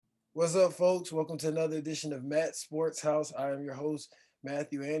What's up, folks? Welcome to another edition of Matt Sports House. I am your host,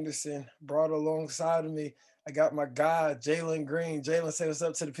 Matthew Anderson. Brought alongside of me, I got my guy, Jalen Green. Jalen, say what's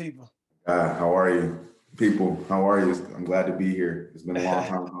up to the people. How are you, people? How are you? I'm glad to be here. It's been a long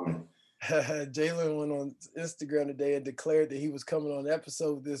time coming. Jalen went on Instagram today and declared that he was coming on an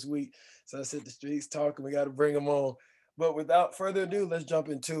episode this week. So I said the streets talking. We got to bring him on. But without further ado, let's jump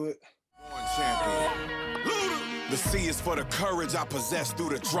into it. Born champion. The C is for the courage I possess through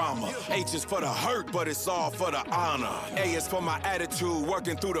the drama. H is for the hurt, but it's all for the honor. A is for my attitude,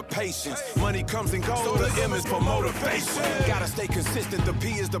 working through the patience. Money comes and goes, so the M is for motivation. Gotta stay consistent, the P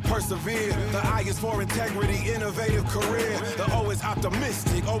is to persevere. The I is for integrity, innovative career. The O is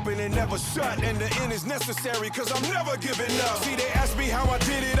optimistic, open and never shut. And the N is necessary, cause I'm never giving up. See, they ask me how I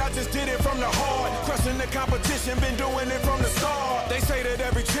did it, I just did it from the heart. Crushing the competition, been doing it from the start. They say that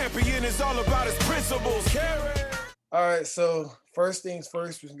every champion is all about his principles. Carry. All right, so first things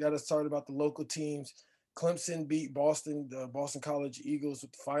first, we got to start about the local teams. Clemson beat Boston, the Boston College Eagles,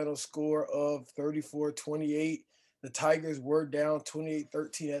 with the final score of 34-28. The Tigers were down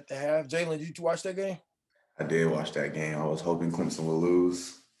 28-13 at the half. Jalen, did you watch that game? I did watch that game. I was hoping Clemson would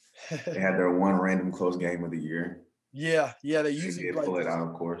lose. They had their one random close game of the year. Yeah, they They usually did like pull it this. out,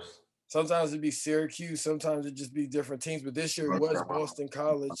 of course. Sometimes it'd be Syracuse, sometimes it'd just be different teams, but this year it was Boston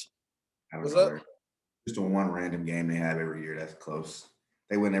College. Out of What's up? nowhere. Just a one random game they have every year that's close.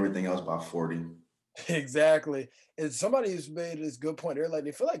 They win everything else by 40. Exactly. And somebody who's made this good point. They're like,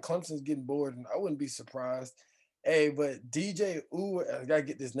 they feel like Clemson's getting bored, and I wouldn't be surprised. Hey, but DJ Uwe, I gotta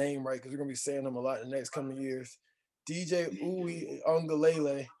get this name right because we're gonna be saying him a lot in the next coming years. DJ Uwe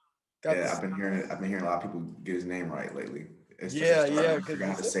Ungalele got Yeah, this. I've been hearing a lot of people get his name right lately, especially Yeah, starting. I because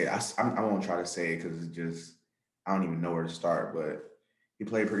forgot to say it. I won't try to say it because it's just I don't even know where to start. But he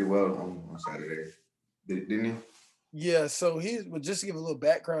played pretty well on Saturday, didn't he? yeah, so he's well, just to give a little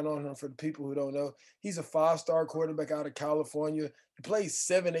background on him for the people who don't know, he's a five-star quarterback out of California. He plays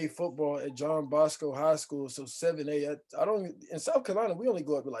 7A football at John Bosco High School. So 7A, I don't in South Carolina, we only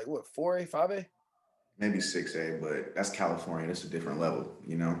go up to like what, 4A, 5A? Maybe 6A, but that's California. That's a different level,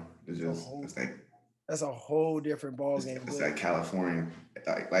 you know. It's A just whole it's like that's a whole different ball game. it's But like California.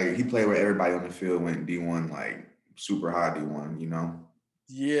 Like he played where everybody on the field went D1, like super high D1, you know.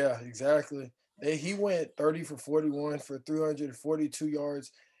 yeah, exactly. He went 30 for 41 for 342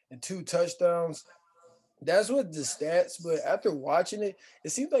 yards and two touchdowns. That's what the stats, but after watching it, it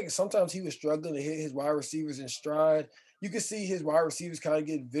seems like sometimes he was struggling to hit his wide receivers in stride. You can see his wide receivers kind of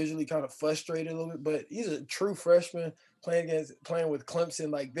get visually kind of frustrated a little bit, but he's a true freshman playing with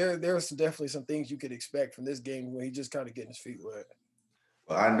Clemson. Like there's definitely some things you could expect from this game when he just kind of getting his feet wet.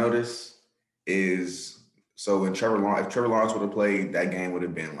 What I noticed is so when if Trevor Lawrence would have played, that game would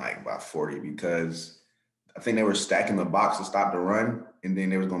have been like by 40 because I think they were stacking the box to stop the run, and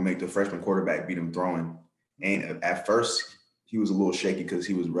then they was gonna make the freshman quarterback beat him throwing. And at first, he was a little shaky because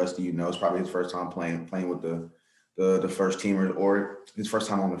he was rusty. You know, it's probably his first time playing with the first teamers, or his first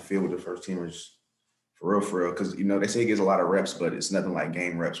time on the field with the first teamers. For real, because you know they say he gets a lot of reps, but it's nothing like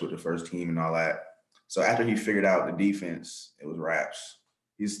game reps with the first team and all that. So after he figured out the defense, it was raps.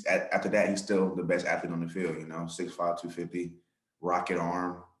 After that, he's still the best athlete on the field. You know, 6'5", 250, rocket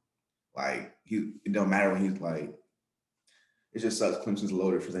arm. Like it don't matter when he's like. It just sucks. Clemson's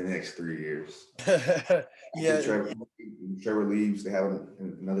loaded for the next 3 years. After Yeah, Trevor leaves, they have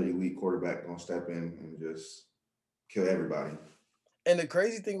another elite quarterback gonna step in and just kill everybody. and the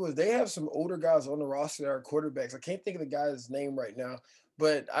crazy thing was they have some older guys on the roster that are quarterbacks. I can't think of the guy's name right now,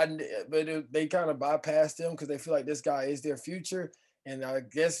 but they kind of bypassed him because they feel like this guy is their future. And I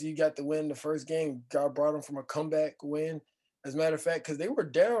guess you got to win the first game. God brought them from a comeback win. As a matter of fact, because they were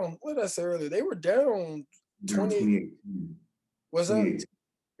down. What did I say earlier? They were down Down 28. 28-10. Was that? 28.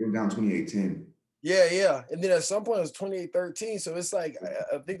 They were down 28-10. Yeah. And then at some point it was 28-13. So it's like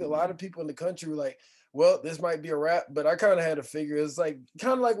I think a lot of people in the country were like, well, this might be a wrap. But I kind of had to figure it's like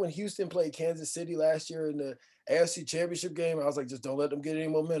kind of like when Houston played Kansas City last year in the AFC Championship game. I was like, just don't let them get any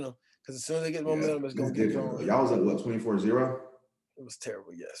momentum. Because as soon as they get Yeah, momentum, it's it's gonna keep different going. though. Y'all was like what 24-0? It was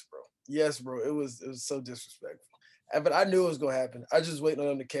terrible. Yes, bro. Yes, bro. It was so disrespectful. But I knew it was gonna happen. I just waiting on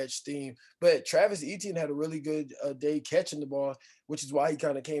them to catch steam. But Travis Etienne had a really good day catching the ball, which is why he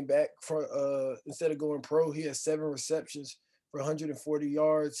kind of came back for instead of going pro. He had 7 receptions for 140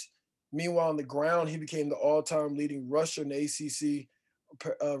 yards. Meanwhile, on the ground, he became the all-time leading rusher in the ACC.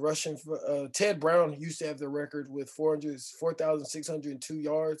 Rushing for Ted Brown used to have the record with 4,602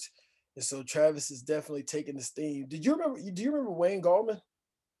 yards, and so Travis is definitely taking the steam. Did you remember? Do you remember Wayne Gallman?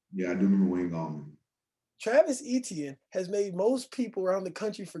 Yeah, I do remember Wayne Gallman. Travis Etienne has made most people around the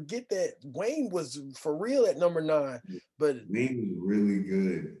country forget that Wayne was for real at number 9. But Wayne was really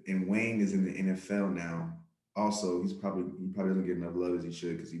good, and Wayne is in the NFL now. Also, he probably doesn't get enough love as he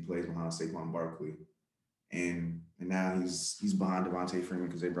should because he plays behind Saquon Barkley, and now he's behind Devontae Freeman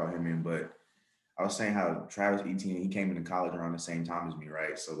because they brought him in. But I was saying how Travis Etienne, he came into college around the same time as me,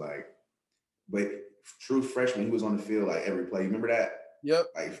 right? So like, but true freshman, he was on the field like every play. You remember that? Yep.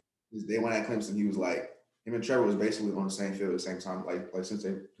 Like they went at Clemson, he was like him and Trevor was basically on the same field at the same time, like since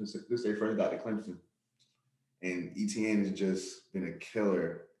they first got to Clemson. And ETN has just been a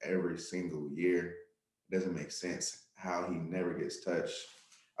killer every single year. It doesn't make sense how he never gets touched.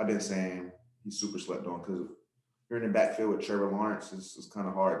 I've been saying he's super slept on because you're in the backfield with Trevor Lawrence. It's kind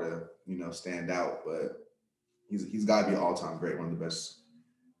of hard to stand out, but he's got to be an all-time great, one of the best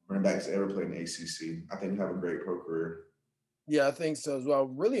running backs to ever play in the ACC. I think he'll have a great pro career. Yeah, I think so as well.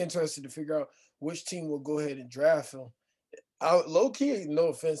 I'm really interested to figure out which team will go ahead and draft him. Low key, no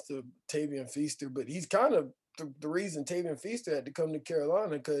offense to Tavian Feaster, but he's kind of the reason Tavian Feaster had to come to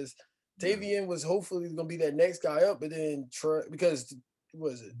Carolina because Tavian was hopefully going to be that next guy up, but then because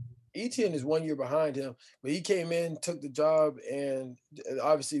what was it? Etienne is 1 year behind him, but he came in, took the job, and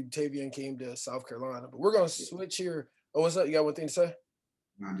obviously Tavian came to South Carolina. But we're going to switch here. Oh, what's up? You got one thing to say?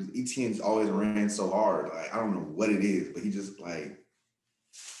 Nah, just Etienne's always ran so hard. Like I don't know what it is, but he just like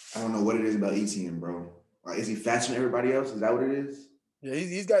I don't know what it is about Etienne, bro. Like, is he faster than everybody else? Is that what it is? Yeah,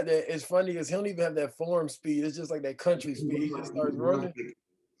 he's got that. It's funny because he don't even have that form speed. It's just like that country speed. He just starts running.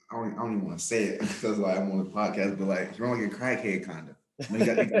 I don't even want to say it because like I'm on the podcast, but like he's running like a crackhead kind of. He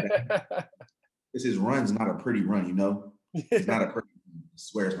got that. It's his run's not a pretty run, you know. It's not a pretty. I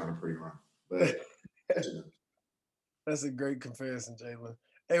swear it's not a pretty run, but That's a great comparison, Jalen.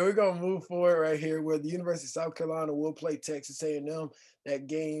 Hey, we're gonna move forward right here, where the University of South Carolina will play Texas A&M. That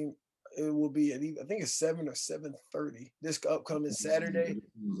game it will be at I think it's 7 or 7:30 this upcoming Saturday.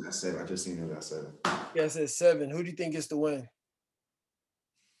 I said I just seen it at 7. Yes, at 7. Who do you think gets the win?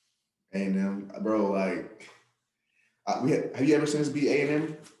 A&M, bro. Like, have you ever seen us beat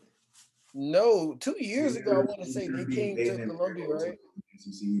A&M? No, 2 years ago, I want to say they came to A&M Columbia, right?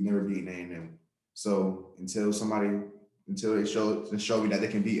 ACC, we never beat A&M. So until they show me that they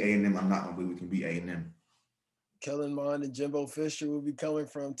can beat A&M, I'm not gonna believe we can beat A&M. Kellen Mond and Jimbo Fisher will be coming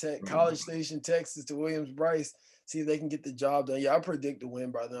from College Station, Texas to Williams-Brice. See if they can get the job done. Yeah, I predict a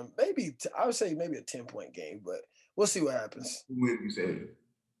win by them. Maybe I would say maybe a 10-point game, but we'll see what happens. You say?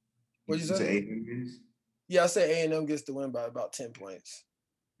 What'd you say? A&M wins? Yeah, I say A&M gets the win by about 10 points.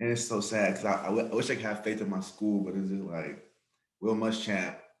 And it's so sad because I wish I could have faith in my school, but it's just like Will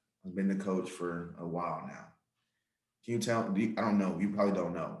Muschamp has been the coach for a while now. Can you tell? I don't know. You probably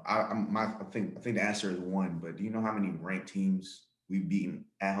don't know. I think the answer is 1. But do you know how many ranked teams we've beaten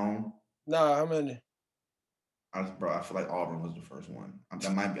at home? Nah, how many? Bro, I feel like Auburn was the first one. I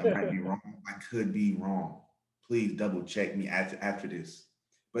might be wrong. I could be wrong. Please double check me after this.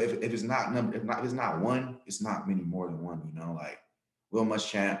 But if it's not if it's not 1, it's not many more than 1. You know, like Will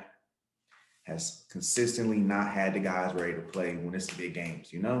Muschamp has consistently not had the guys ready to play when it's big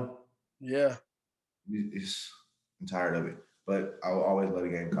games. You know? Yeah. I'm tired of it, but I will always love the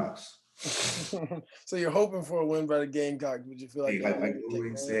Gamecocks. So you're hoping for a win by the Gamecocks, but you feel like like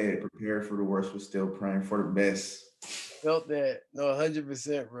Owen said, prepare for the worst, but still praying for the best. Felt that. No,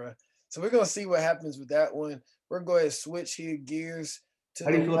 100%, bro. So we're gonna see what happens with that one. We're gonna go ahead and switch here gears to. How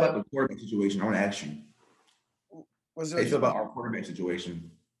do you feel about the quarterback situation? I want to ask you. How do you feel about our quarterback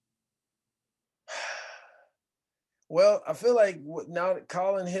situation? Well, I feel like now that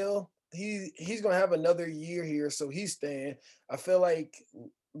Colin Hill, he's gonna have another year here, so he's staying. I feel like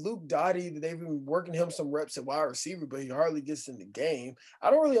Luke Dottie, they've been working him some reps at wide receiver, but he hardly gets in the game.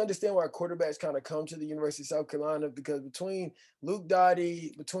 I don't really understand why quarterbacks kind of come to the University of South Carolina because between Luke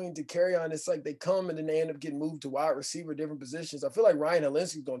Dottie, between DeCarrion, it's like they come and then they end up getting moved to wide receiver, different positions. I feel like Ryan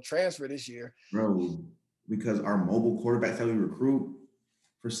Helinski's going to transfer this year. Bro, because our mobile quarterbacks that we recruit,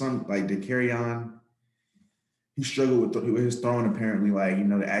 for some, like DeCarrion, he struggled with his throwing apparently. Like,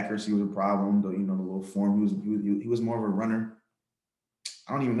 the accuracy was a problem, the little form. He was more of a runner.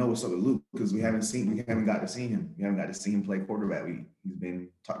 I don't even know what's up with Luke because we haven't got to see him. We haven't got to see him play quarterback. He's been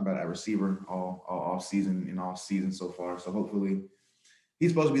talking about that receiver all off season so far. So hopefully he's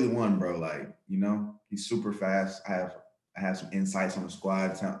supposed to be the one, bro. Like, he's super fast. I have some insights on the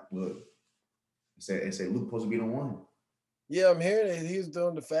squad. Look, they say Luke supposed to be the one. Yeah, I'm hearing that he's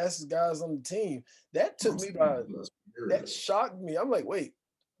doing the fastest guys on the team. That that shocked me. I'm like, wait,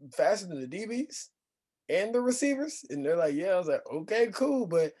 faster than the DBs? And the receivers? And they're like, yeah. I was like, okay, cool.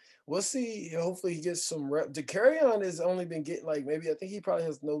 But we'll see. Hopefully he gets some rep. DeCarrion has only been getting I think he probably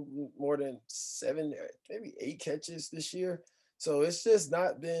has no more than 7, maybe 8 catches this year. So it's just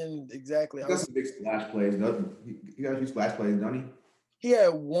not been exactly. He got some big splash plays. He got a few splash plays, don't he? He had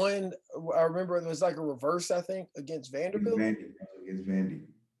one. I remember it was like a reverse, I think, against Against Vanderbilt. Vandy. Against Vandy.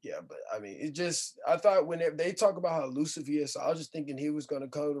 Yeah, but I mean, it just I thought when they talk about how elusive he is, so I was just thinking he was going to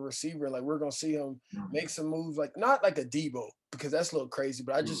go to receiver, like we're going to see him make some moves, like not like a Debo because that's a little crazy,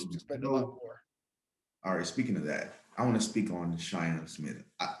 but I just expect a lot No. more. All right. Speaking of that, I want to speak on Cheyenne Smith.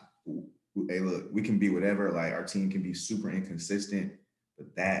 Hey, look, we can be whatever. Like our team can be super inconsistent,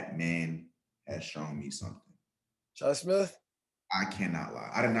 but that man has shown me something. John Smith, I cannot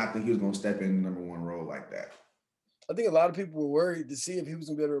lie. I did not think he was going to step in the number one role like that. I think a lot of people were worried to see if he was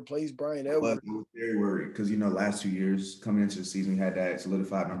going to be able to replace Brian Edwards. I was very worried because last 2 years coming into the season, we had that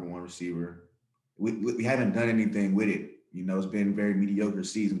solidified number one receiver. We haven't done anything with it. It's been very mediocre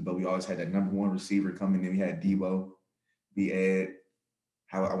season, but we always had that number one receiver coming in. We had Debo, be Ed.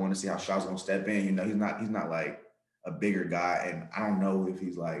 How I want to see how Shaw's gonna step in. He's not like a bigger guy, and I don't know if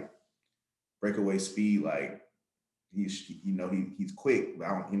he's like breakaway speed. Like he's quick, but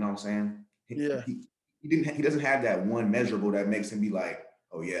I don't. You know what I'm saying? Yeah, He doesn't have that one measurable that makes him be like,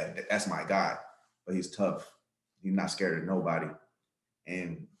 oh yeah, that's my guy. But he's tough. He's not scared of nobody,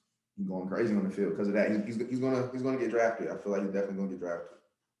 and he's going crazy on the field because of that. He's gonna get drafted. I feel like he's definitely gonna get drafted.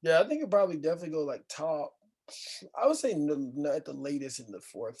 yeah, I think it probably definitely go like top. I would say at the latest in the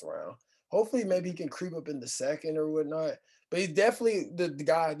fourth round. Hopefully, maybe he can creep up in the second or whatnot. But he's definitely the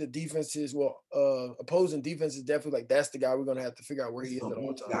guy. The defense is opposing defense is definitely like that's the guy we're gonna have to figure out where It's he is the at all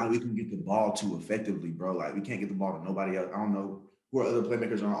only guy times. we can get the ball to effectively, bro. Like we can't get the ball to nobody else. I don't know who are other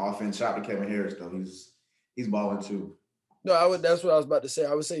playmakers on offense. Shout out to Kevin Harris though. He's balling too. No, I would. That's what I was about to say.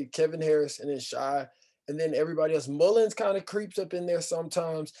 I would say Kevin Harris and then Shy, and then everybody else. Mullins kind of creeps up in there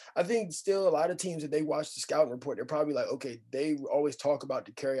sometimes. I think still a lot of teams that they watch the scouting report, they're probably like, okay, they always talk about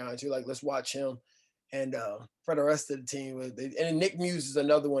the carry on. So you're like, let's watch him. And for the rest of the team, and then Nick Muse is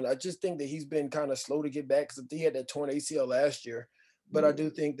another one. I just think that he's been kind of slow to get back because he had that torn ACL last year. But I Yeah. do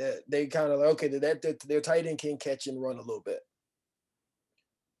think that they kind of like, okay, that their tight end can catch and run a little bit.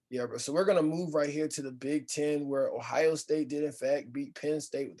 Yeah, bro. So we're gonna move right here to the Big Ten, where Ohio State did in fact beat Penn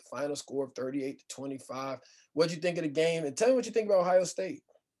State with the final score of 38-25. What'd you think of the game? And tell me what you think about Ohio State.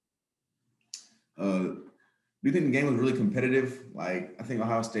 Do you think the game was really competitive? Like I think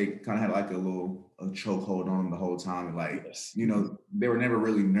Ohio State kind of had like a chokehold on them the whole time. And like, Yes. they were never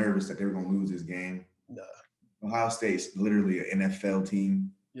really nervous that they were gonna lose this game. Nah. Ohio State's literally an NFL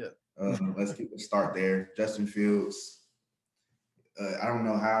team. Yeah. Let's start there. Justin Fields. I don't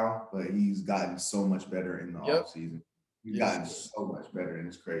know how, but he's gotten so much better in the Yep. offseason. He's Yes. gotten so much better, and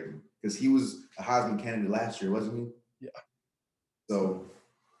it's crazy. Because he was a Heisman candidate last year, wasn't he? Yeah. So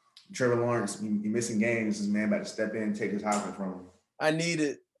Trevor Lawrence, he missing games. This man about to step in and take his Heisman from him. I need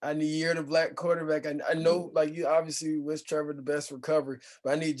it. I need year the black quarterback. I know, like you obviously wish Trevor the best recovery,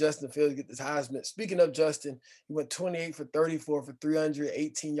 but I need Justin Fields to get this Heisman. Speaking of Justin, he went 28 for 34 for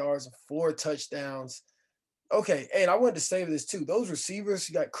 318 yards and 4 touchdowns. Okay, and I wanted to say this too. Those receivers,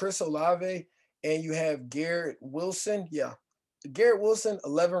 you got Chris Olave and you have Garrett Wilson. Yeah, Garrett Wilson,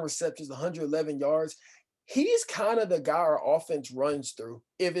 11 receptions, 111 yards. He's kind of the guy our offense runs through.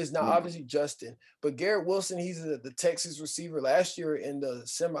 If it's not Yeah. obviously Justin, but Garrett Wilson, he's the Texas receiver. Last year in the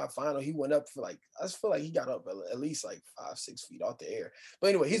semifinal, he went up for like I just feel like he got up at least like 5, 6 feet off the air. But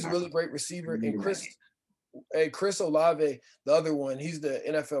anyway, he's a really great receiver. And Remember that. Chris Olave, the other one, he's the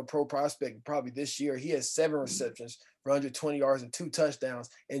NFL pro prospect probably this year. He has 7 receptions for 120 yards and 2 touchdowns.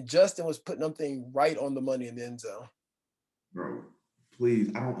 And Justin was putting them thing right on the money in the end zone. Bro, please,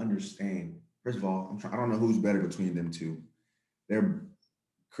 I don't understand. First of all, I don't know who's better between them two. They're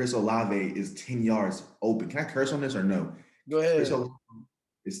Chris Olave is 10 yards open. Can I curse on this or no? Go ahead. Chris Olave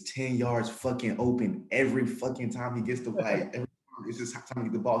is 10 yards fucking open every fucking time he gets the like every time it's just time he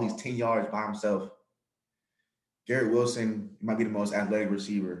get the ball, he's 10 yards by himself. Garrett Wilson might be the most athletic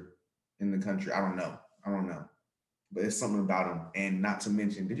receiver in the country. I don't know. But it's something about him. And not to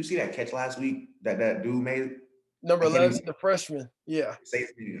mention, did you see that catch last week that dude made? Number I can't 11, even the freshman. Yeah. say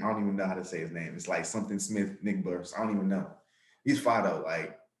his name. I don't even know how to say his name. It's like something Smith, Nick Burst. I don't even know. He's Fido,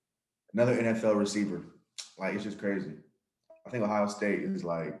 like another NFL receiver. Like it's just crazy. I think Ohio State is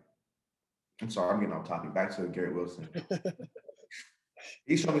like, I'm sorry, I'm getting off topic. Back to Garrett Wilson.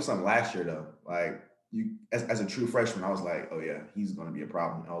 He showed me something last year though. Like you, as a true freshman, I was like, oh yeah, he's going to be a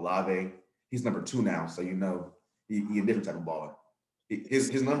problem. And Olave, he's number 2 now, so he a different type of baller.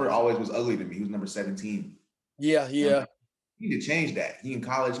 His number always was ugly to me. He was number 17. Yeah. You need to change that. He in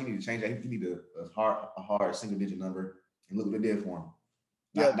college, he need to change that. He need a hard single digit number. And look what it did for him.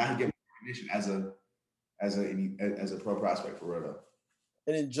 Now he get recognition as a pro prospect for real though.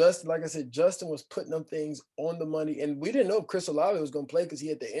 And then Justin, like I said, Justin was putting them things on the money. And we didn't know if Chris Olave was going to play because he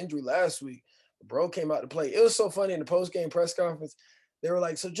had the injury last week. The bro came out to play. It was so funny in the post-game press conference. they were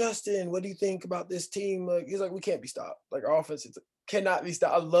like, "So Justin, what do you think about this team?" He's like, "We can't be stopped. Like our offense cannot be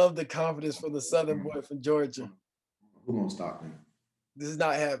stopped." I love the confidence from the Southern boy from Georgia. Who gonna stop him? This is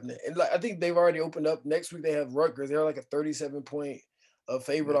not happening. And like I think they've already opened up. Next week they have Rutgers. They're like a 37-point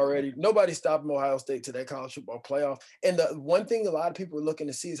favorite already. Nobody's stopping Ohio State to that college football playoff. And the one thing a lot of people are looking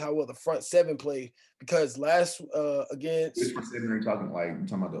to see is how well the front seven played because last against Which front seven are you talking like? You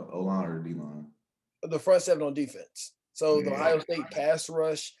talking about the O line or the D line? the front seven on defense. So the Yeah. Ohio State pass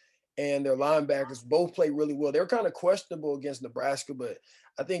rush and their linebackers both play really well. They were kind of questionable against Nebraska, but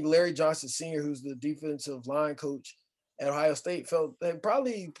I think Larry Johnson Sr., who's the defensive line coach at Ohio State, felt they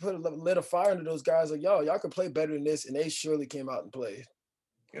probably lit a fire into those guys like, y'all can play better than this, and they surely came out and played.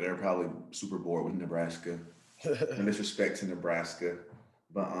 Yeah, they're probably super bored with Nebraska. No disrespect to Nebraska,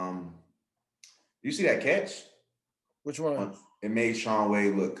 but you see that catch? Which one? It made Sean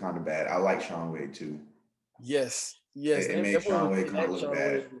Wade look kind of bad. I like Sean Wade too. Yes. It made Sean Wade kind of look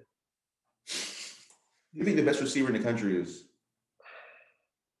bad. You think the best receiver in the country is,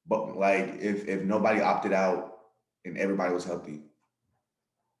 but like if nobody opted out and everybody was healthy?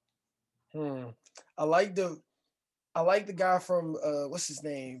 I like the guy from what's his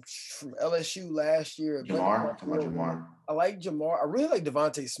name from LSU last year. Jamar. Talking about Jamar. I like Jamar. I really like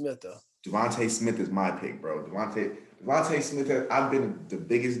Devontae Smith though. Devontae Smith is my pick, bro. Devontae Smith. I've been the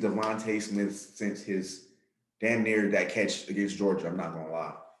biggest Devontae Smith since his damn near that catch against Georgia. I'm not gonna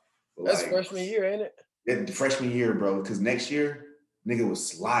lie. But that's like, freshman year, ain't it? Yeah, freshman year, bro. Because next year, nigga was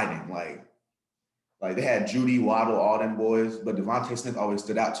sliding like they had Judy, Waddle, all them boys, but Devontae Smith always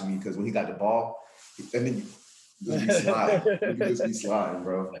stood out to me because when he got the ball, that nigga just be sliding. He just be sliding,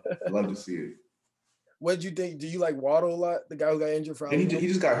 bro. I love to see it. What did you think? Do you like Waddle a lot? The guy who got injured for Alabama? He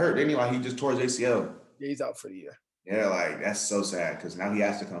just got hurt, didn't he? Like he just tore his ACL. Yeah, he's out for the year. Yeah, like that's so sad because now he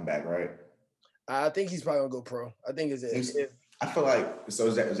has to come back, right? I think he's probably gonna go pro. I think I feel like so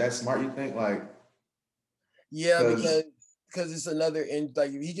is that smart? You think like? Yeah, because it's another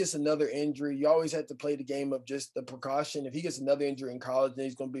like if he gets another injury, you always have to play the game of just the precaution. If he gets another injury in college, then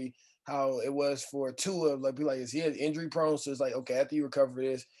he's gonna be how it was for Tua. Like be like, is he injury prone? So it's like, okay, after you recover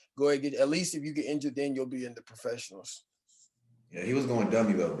this, go ahead and get at least if you get injured, then you'll be in the professionals. Yeah, he was going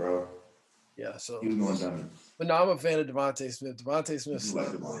dummy though, bro. Yeah, so he was going dummy. But no, I'm a fan of Devontae Smith. Devontae Smith. Like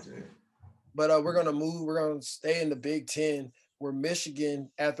Devontae. But we're gonna move. We're gonna stay in the Big Ten, where Michigan,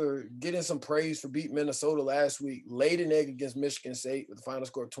 after getting some praise for beating Minnesota last week, laid an egg against Michigan State with the final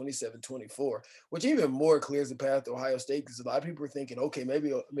score of 27-24, which even more clears the path to Ohio State because a lot of people are thinking, okay,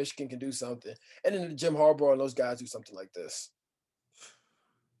 maybe Michigan can do something. And then Jim Harbaugh and those guys do something like this.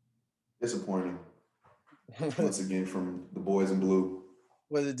 Disappointing. Once again from the boys in blue.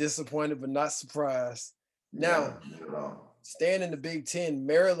 Was it disappointed but not surprised? Now, staying in the Big Ten,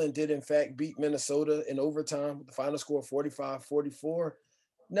 Maryland did, in fact, beat Minnesota in overtime with the final score of 45-44.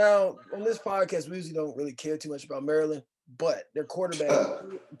 Now, on this podcast, we usually don't really care too much about Maryland, but their quarterback,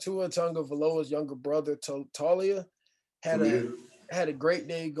 Tua Tagovailoa's younger brother, Talia, had a great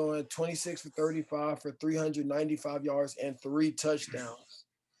day going 26 for 35 for 395 yards and 3 touchdowns.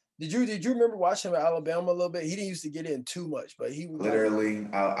 Did you remember watching him at Alabama a little bit? He didn't used to get in too much, but he literally.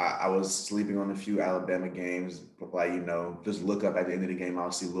 I was sleeping on a few Alabama games, like just look up at the end of the game.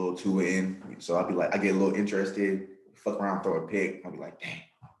 I'll see little Tua in, so I'll be like, I get a little interested. Fuck around, throw a pick. I'll be like, dang,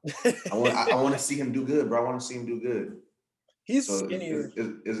 I want to see him do good, bro. I want to see him do good. He's skinnier.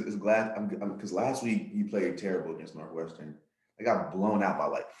 It's glad because last week you played terrible against Northwestern. They got blown out by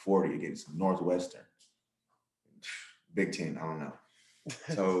like 40 against Northwestern. Big Ten, I don't know.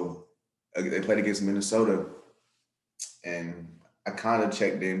 So they played against Minnesota, and I kind of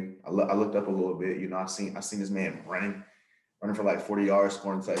checked in. I looked up a little bit. I seen this man running for like 40 yards,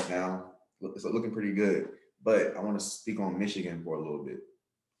 scoring a touchdown. It's looking pretty good. But I want to speak on Michigan for a little bit.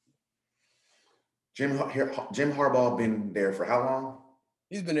 Jim Harbaugh been there for how long?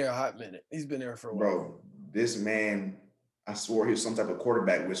 He's been there a hot minute. He's been there for a while. Bro, this man, I swore he was some type of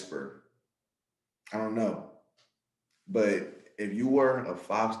quarterback whisperer. I don't know, but if you were a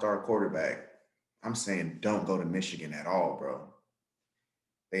 5-star quarterback, I'm saying don't go to Michigan at all, bro.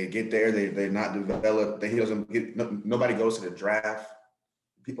 They get there, they're not developed. He doesn't get nobody goes to the draft.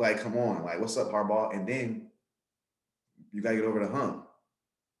 People like, come on, like, what's up, Harbaugh? And then you gotta get over the hump.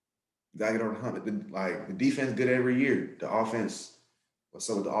 The defense good every year. The offense, what's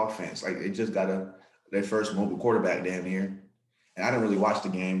up with the offense? Like, they just got their first mobile quarterback damn near. And I didn't really watch the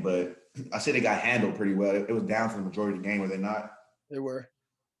game, but I said they got handled pretty well. It was down for the majority of the game, were they not? They were.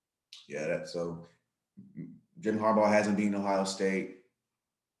 Yeah, so Jim Harbaugh hasn't beaten Ohio State.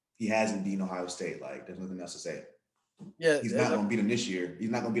 He hasn't beaten Ohio State. Like, there's nothing else to say. Yeah, he's not going to beat them this year. He's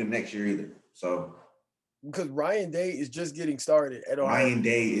not going to beat them next year either. So because Ryan Day is just getting started at Ohio. Ryan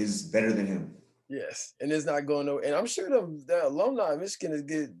Day is better than him. Yes, and it's not going nowhere. And I'm sure the alumni of Michigan is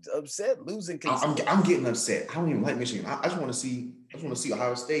get upset losing. I'm getting upset. I don't even like Michigan. I just want to see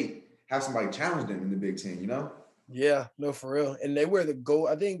Ohio State have somebody challenge them in the Big Ten. You know? Yeah, no, for real. And they wear the gold.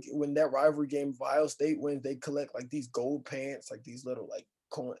 I think when that rivalry game Ohio State wins, they collect like these gold pants, like these little like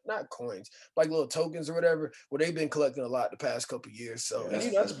not coins, like little tokens or whatever. Well, they've been collecting a lot the past couple of years. So Yeah,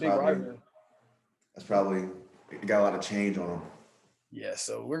 and that's a big rivalry. That's probably it got a lot of change on them. Yeah,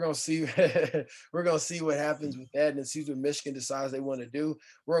 so we're gonna see we're gonna see what happens with that and see what Michigan decides they want to do.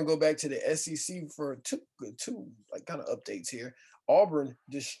 We're gonna go back to the SEC for two like kind of updates here. Auburn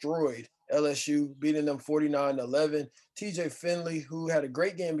destroyed LSU, beating them 49-11. TJ Finley, who had a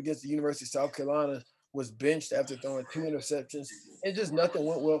great game against the University of South Carolina, was benched after throwing 2 interceptions, and just nothing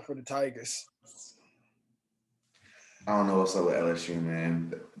went well for the Tigers. I don't know what's up with LSU,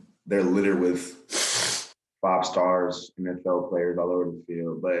 man. They're littered with 5-stars NFL players all over the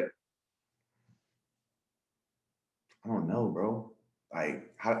field, but I don't know, bro.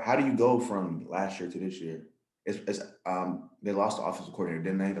 Like, how do you go from last year to this year? It's they lost the offensive coordinator,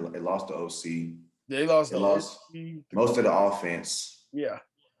 didn't they? They lost the OC. They lost most of the offense. Yeah.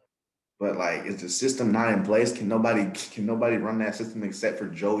 But like, is the system not in place? Can nobody run that system except for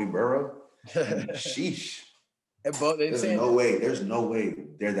Joey Burrow? Sheesh. There's no way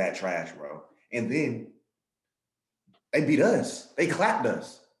they're that trash, bro. And then they beat us. They clapped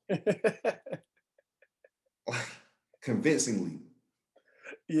us. Convincingly.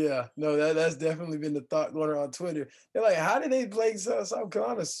 Yeah, no, that's definitely been the thought going around Twitter. They're like, how did they play South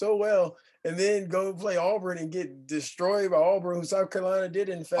Carolina so well and then go play Auburn and get destroyed by Auburn, who South Carolina did,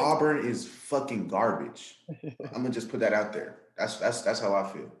 in fact. Auburn is fucking garbage. I'm gonna just put that out there. That's how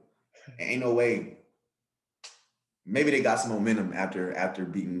I feel. Ain't no way. Maybe they got some momentum after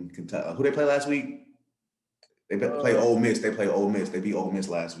beating Kentucky. Who they play last week? They play Ole Miss. They play Ole Miss. They beat Ole Miss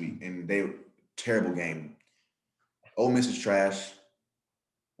last week, and terrible game. Ole Miss is trash.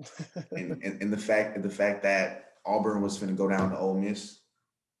 and the fact that Auburn was going to go down to Ole Miss,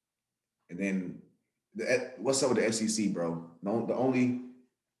 and then what's up with the SEC, bro? The only,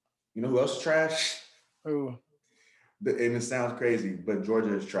 you know who else is trash? Who? And it sounds crazy, but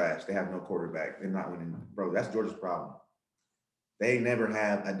Georgia is trash. They have no quarterback. They're not winning, bro. That's Georgia's problem. They never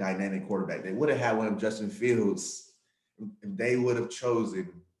have a dynamic quarterback. They would have had one of Justin Fields if they would have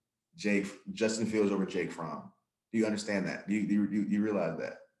chosen Justin Fields over Jake Fromm. Do you understand that? Do you realize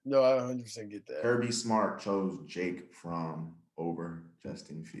that? No, I 100% get that. Kirby Smart chose Jake Fromm over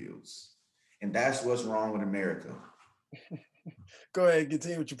Justin Fields. And that's what's wrong with America. Go ahead,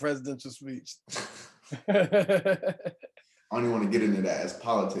 continue with your presidential speech. I don't even want to get into that as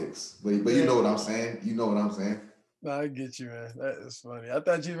politics, but you know what I'm saying. You know what I'm saying. No, I get you, man. That is funny. I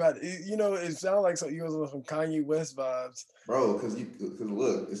thought you about, it sounded like you was on some Kanye West vibes, bro. Because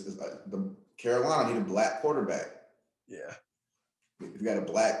look, it's like the Carolina need a black quarterback. Yeah. If you got a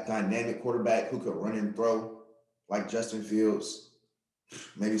black dynamic quarterback who could run and throw like Justin Fields,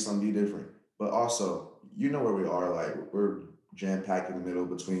 maybe something be different. But also, you know where we are. Like, we're jam-packed in the middle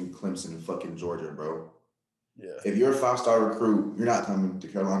between Clemson and fucking Georgia, bro. Yeah. If you're a 5-star recruit, you're not coming to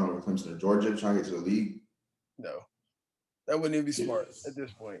Carolina or Clemson or Georgia trying to get to the league. No. That wouldn't even be smart at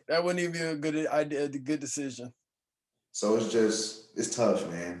this point. That wouldn't even be a good idea, a good decision. So it's tough,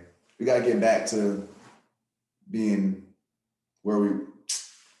 man. We got to get back to being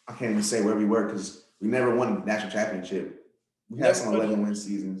I can't even say where we were because we never won a national championship. We had some 11-win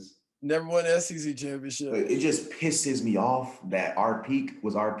seasons. Never won an SEC championship. But it just pisses me off that our peak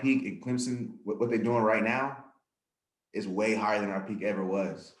and Clemson, what they're doing right now is way higher than our peak ever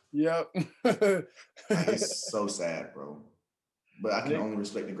was. Yep. It's so sad, bro. But I can only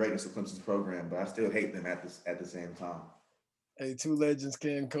respect the greatness of Clemson's program, but I still hate them at the same time. Hey, two legends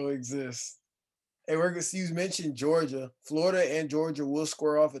can coexist. Hey, you mentioned Georgia. Florida and Georgia will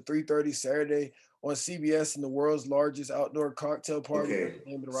square off at 3:30 Saturday on CBS in the world's largest outdoor cocktail party. Okay,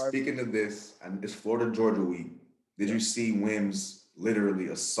 speaking of this, it's Florida-Georgia week. Did you see Wims literally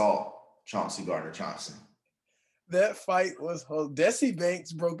assault Chauncey Gardner-Johnson? That fight was Desi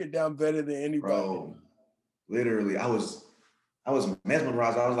Banks broke it down better than anybody. Bro, literally, I was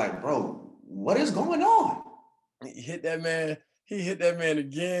mesmerized. I was like, bro, what is going on? He hit that man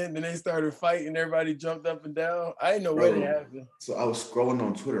again. Then they started fighting. Everybody jumped up and down. I didn't know what had happened. So I was scrolling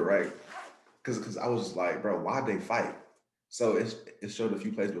on Twitter, right? Because I was like, bro, why'd they fight? So it showed a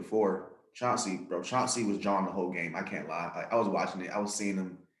few plays before. Chauncey was jawing the whole game. I can't lie. I was watching it. I was seeing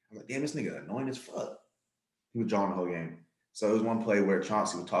him. I'm like, damn, this nigga annoying as fuck. He was jawing the whole game. So it was one play where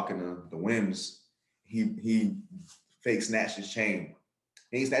Chauncey was talking to the Wims. He fake snatched his chain.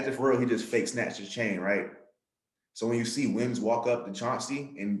 He ain't snatched it for real. He just fake snatched his chain, right? So when you see Wims walk up to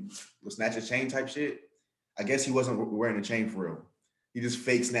Chauncey and snatch his chain type shit, I guess he wasn't wearing a chain for real. He just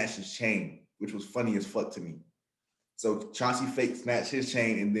fake snatched his chain, which was funny as fuck to me. So Chauncey fake snatched his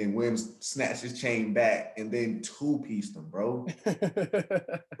chain, and then Wims snatched his chain back, and then two-pieced him, bro.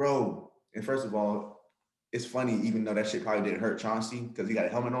 Bro, and first of all, it's funny, even though that shit probably didn't hurt Chauncey because he got a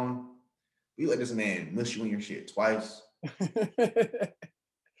helmet on. You let this man mush you in your shit twice.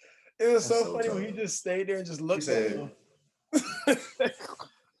 It was so funny tough. when he just stayed there and just looked at him.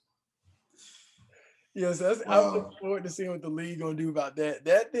 Yes, I'm looking forward to seeing what the league gonna do about that.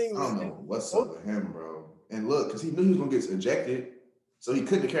 That thing. I don't know what's up with him, bro. And look, because he knew he was gonna get ejected, so he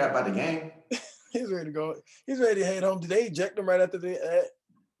couldn't care about the game. He's ready to go. He's ready to head home. Did they eject him right after the?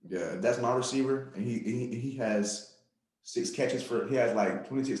 Yeah, that's my receiver, and he has 6 catches he has like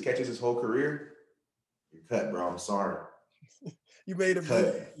 26 catches his whole career. You're cut, bro. I'm sorry. You made a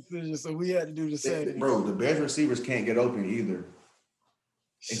good decision, so we had to do the same. Bro, the Bears receivers can't get open either.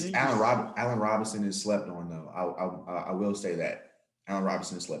 It's Allen Robinson is slept on, though. I will say that. Allen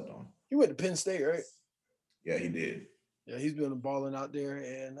Robinson is slept on. He went to Penn State, right? Yeah, he did. Yeah, he's been balling out there.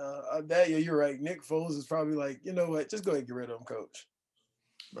 And you're right. Nick Foles is probably like, you know what? Just go ahead and get rid of him, coach.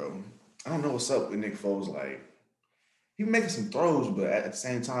 Bro, I don't know what's up with Nick Foles. Like, he making some throws, but at the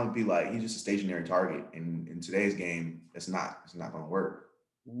same time, it'd be like he's just a stationary target. And in today's game, it's not going to work.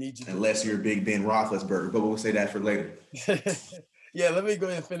 Unless you're a big Ben Roethlisberger, but we'll say that for later. Yeah, let me go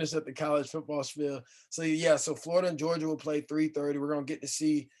ahead and finish up the college football spiel. So Florida and Georgia will play 3:30. We're going to get to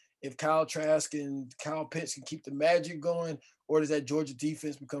see if Kyle Trask and Kyle Pitts can keep the magic going, or does that Georgia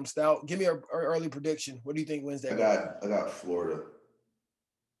defense become stout? Give me our early prediction. What do you think wins that? I got Florida.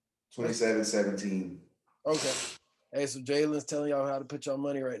 27-17. Okay. Hey, so Jalen's telling y'all how to put your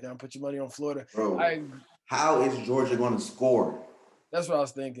money right now. Put your money on Florida. Bro, how is Georgia going to score? That's what I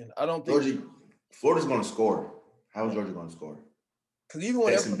was thinking. I don't think Florida's going to score. How is Georgia going to score? Because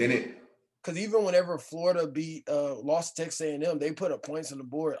even whenever Florida lost to Texas A&M, they put up points on the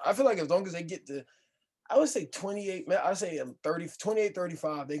board. I feel like as long as they get to, I would say 28, I would say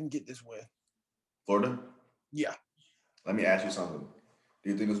 28-35, they can get this win. Florida? Yeah. Let me ask you something. Do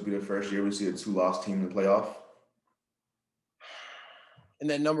you think this will be the first year we see a 2-loss team in the playoff? In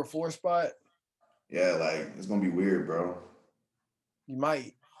that number 4 spot? Yeah, like, it's going to be weird, bro. You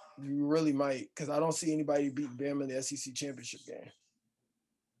might. You really might, because I don't see anybody beat Bama in the SEC championship game.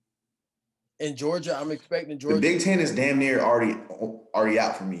 In Georgia, I'm expecting Georgia. The Big Ten is damn near already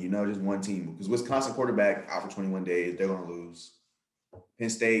out for me, just one team. Because Wisconsin quarterback out for 21 days, they're going to lose.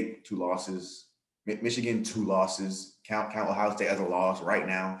 Penn State, 2 losses. Michigan, 2 losses. Count Ohio State as a loss right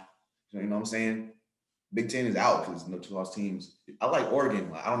now. You know what I'm saying? Big Ten is out because no 2-loss teams. I like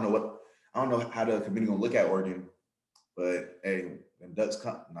Oregon. I don't know how the committee gonna look at Oregon, but hey, the Ducks they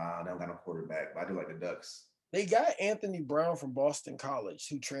don't got no quarterback. But I do like the Ducks. They got Anthony Brown from Boston College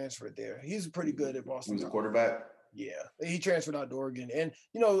who transferred there. He's pretty good at Boston. Who's a quarterback? Yeah, he transferred out to Oregon, and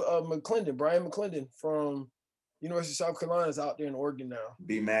Brian McClendon from University of South Carolina is out there in Oregon now.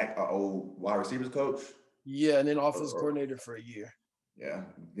 B-Mac, old wide receivers coach. Yeah, and then offensive coordinator for a year. Yeah,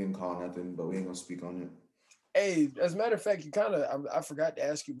 didn't call nothing, but we ain't gonna speak on it. Hey, as a matter of fact, I forgot to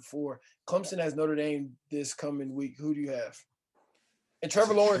ask you before. Clemson has Notre Dame this coming week. Who do you have? And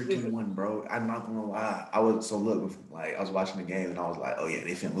Trevor Lawrence is one, bro. I'm not gonna lie. I was watching the game and I was like, oh yeah,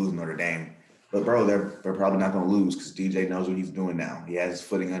 they finna lose Notre Dame. But bro, they're probably not gonna lose because DJ knows what he's doing now. He has his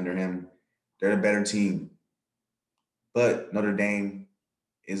footing under him. They're a better team. But Notre Dame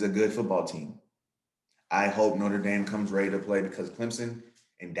is a good football team. I hope Notre Dame comes ready to play because Clemson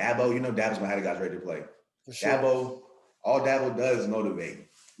and Dabo, Dabo's gonna have the guys ready to play. Sure. Dabo, all Dabo does is motivate.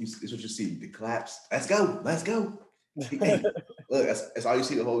 It's what you see. The claps. Let's go. Hey, look, that's all you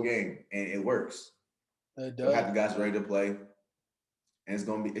see the whole game, and it works. It does. They'll have the guys ready to play, and it's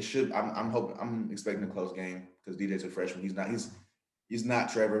gonna be. It should. I'm expecting a close game because DJ's a freshman. He's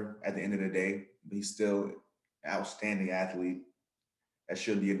not Trevor at the end of the day, but he's still an outstanding athlete. That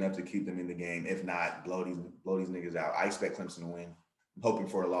should be enough to keep them in the game. If not, blow these niggas out. I expect Clemson to win. I'm hoping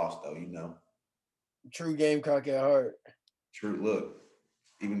for a loss though. True Gamecock at heart. True. Look,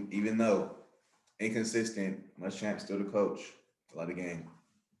 even though inconsistent, Muschamp still the coach. A lot of game.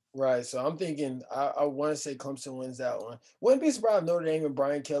 Right. So I'm thinking I want to say Clemson wins that one. Wouldn't be surprised if Notre Dame and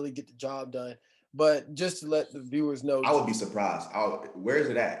Brian Kelly get the job done. But just to let the viewers know, I would be surprised. Where is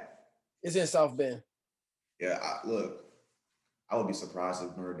it at? It's in South Bend. Yeah. I would be surprised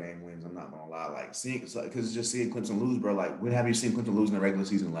if Notre Dame wins. I'm not gonna lie. Because just seeing Clemson lose, bro. Like, when have you seen Clemson lose in the regular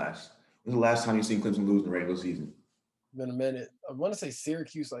season last? When's the last time you seen Clemson lose in the regular season? Been a minute. I want to say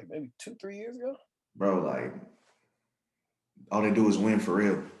Syracuse, like maybe 2-3 years ago. Bro, like all they do is win for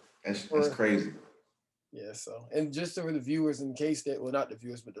real. That's crazy. Yeah, so and just for the viewers, in case that well, not the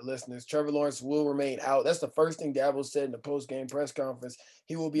viewers, but the listeners, Trevor Lawrence will remain out. That's the first thing Dabo said in the post game press conference.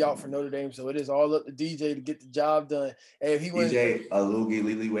 He will be out for Notre Dame, so it is all up to DJ to get the job done. And if he wins, DJ Alugi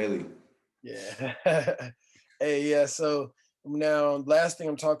Lily Whaley. yeah, hey, yeah. So now, last thing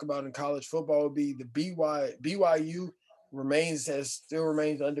I'm talking about in college football would be the BYU still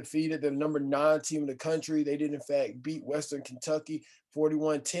remains undefeated. They're the number 9 team in the country. They did in fact beat Western Kentucky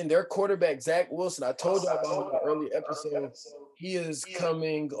 41-10. Their quarterback, Zach Wilson, I told you about him in the early episode. He is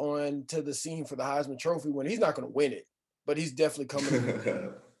coming on to the scene for the Heisman Trophy when he's not going to win it, but he's definitely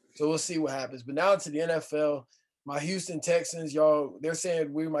coming. So we'll see what happens. But now to the NFL, my Houston Texans, y'all, they're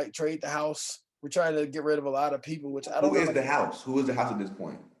saying we might trade the house. We're trying to get rid of a lot of people, which I don't know. Who is the house? Who is the house at this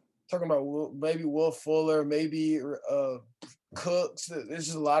point? Talking about maybe Will Fuller, maybe Cooks. There's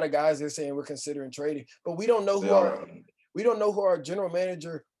just a lot of guys they're saying we're considering trading, but we don't know who our general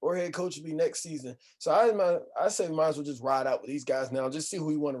manager or head coach will be next season. So I say we might as well just ride out with these guys now, just see who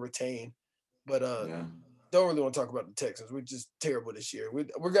we want to retain. But don't really want to talk about the Texans. We're just terrible this year.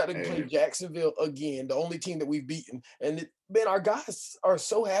 We're got to play Jacksonville again, the only team that we've beaten. And man, our guys are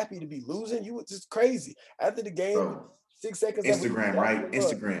so happy to be losing. You was just crazy after the game. Bro, 6 seconds. Instagram, right?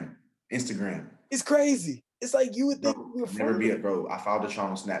 Instagram. It's crazy. It's like you would think we were never be it, bro. I followed Deshaun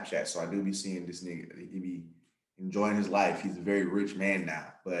on Snapchat, so I do be seeing this nigga. He be enjoying his life. He's a very rich man now.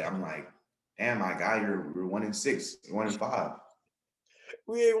 But I'm like, damn, my guy, you're 1-6, 1-5.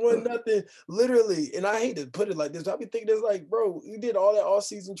 We ain't won nothing, literally. And I hate to put it like this. I be thinking it's like, bro, we did all that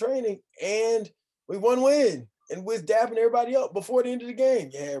all-season training and we won win. And we're dapping everybody up before the end of the game.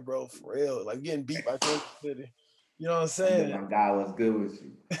 Yeah, bro, for real. Like getting beat by Kansas City. You know what I'm saying? My guy was good with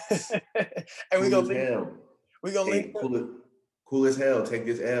you. And we're gonna link cool as hell. Take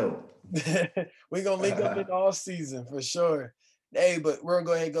this L. We're gonna link up in all season for sure. Hey, but we're gonna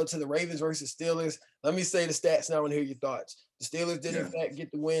go ahead and go to the Ravens versus Steelers. Let me say the stats now and hear your thoughts. The Steelers did in fact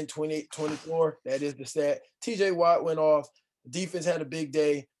get the win 28-24. That is the stat. TJ Watt went off. The defense had a big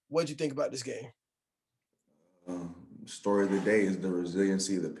day. What'd you think about this game? Story of the day is the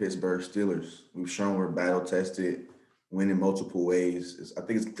resiliency of the Pittsburgh Steelers. We've shown we're battle tested, win in multiple ways. I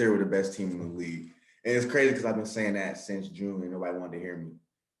think it's clear we're the best team in the league. And it's crazy because I've been saying that since June and nobody wanted to hear me.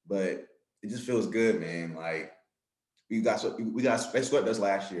 But it just feels good, man. Like they swept us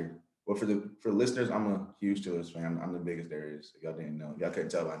last year. But for the listeners, I'm a huge Steelers fan. I'm the biggest there is. If y'all didn't know. Y'all couldn't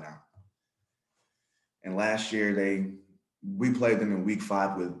tell by now. And last year we played them in week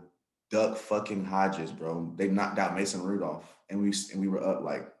 5 with Duck fucking Hodges, bro. They knocked out Mason Rudolph. And we were up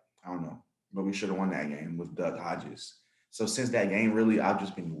like, I don't know. But we should have won that game with Duck Hodges. So since that game, really, I've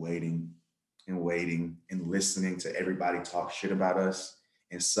just been waiting and listening to everybody talk shit about us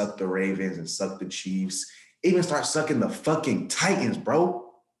and suck the Ravens and suck the Chiefs. Even start sucking the fucking Titans, bro.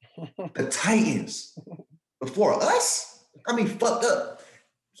 The Titans. Before us? I mean, fucked up.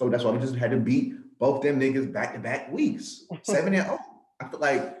 So that's why we just had to beat both them niggas back-to-back weeks. 7-0. I feel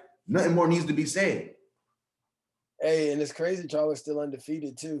like nothing more needs to be said. Hey, and it's crazy y'all are still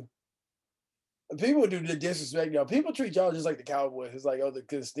undefeated too. People do the disrespect y'all. People treat y'all just like the Cowboys. It's like, oh, the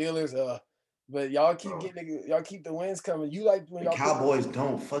Steelers, but y'all keep y'all keep the wins coming. You like when the Cowboys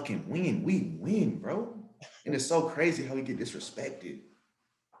don't fucking win. We win, bro. And it's so crazy how we get disrespected.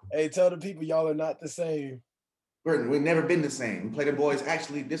 Hey, tell the people y'all are not the same. We've never been the same. We play the boys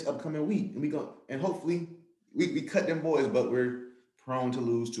actually this upcoming week, and hopefully we cut them boys, but we're prone to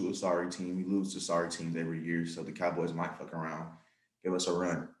lose to a sorry team. We lose to sorry teams every year, so the Cowboys might fuck around, give us a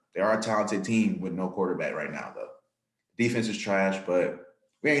run. They are a talented team with no quarterback right now, though. Defense is trash, but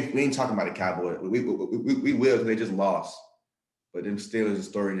we ain't talking about the Cowboys. We will because they just lost. But them Steelers a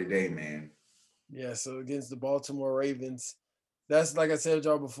story today, man. Yeah, so against the Baltimore Ravens, that's like I said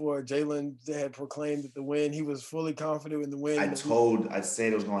y'all before, Jalen had proclaimed that the win. He was fully confident in the win. I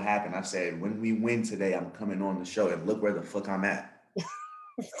said it was going to happen. I said, when we win today, I'm coming on the show, and look where the fuck I'm at.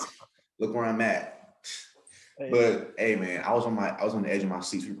 Look where I'm at. Hey. But hey, man, I was on the edge of my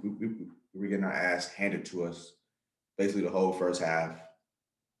seats. We were getting our ass handed to us basically the whole first half.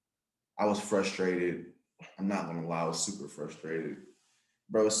 I was frustrated. I'm not gonna lie, I was super frustrated.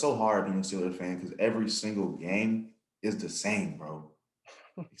 Bro, it's so hard being a Steelers fan because every single game is the same, bro.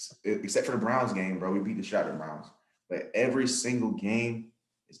 Except for the Browns game, bro. We beat the shit out of the Browns. But every single game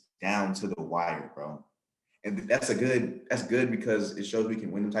is down to the wire, bro. And that's good because it shows we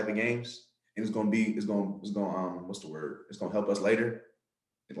can win them type of games. And it's gonna what's the word? It's gonna help us later.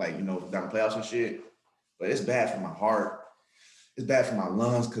 Like, down the playoffs and shit. But it's bad for my heart. It's bad for my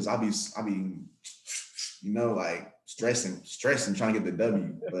lungs because I'll be like stressing, trying to get the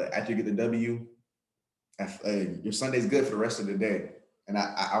W. But after you get the W, Your Sunday's good for the rest of the day. And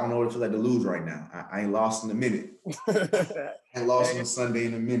I don't know what it feels like to lose right now. I ain't lost in a minute. I ain't lost on a Sunday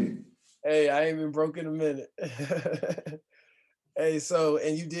in a minute. Hey, I ain't been broke in a minute. Hey, so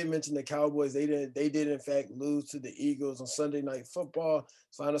and you did mention the Cowboys. They did in fact lose to the Eagles on Sunday Night Football.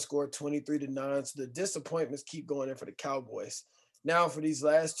 Final score 23-9. So the disappointments keep going in for the Cowboys. Now for these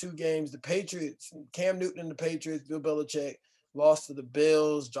last two games, the Patriots, Cam Newton and the Patriots, Bill Belichick lost to the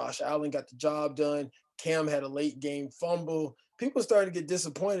Bills. Josh Allen got the job done. Cam had a late game fumble. People starting to get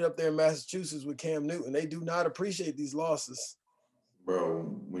disappointed up there in Massachusetts with Cam Newton. They do not appreciate these losses. Bro,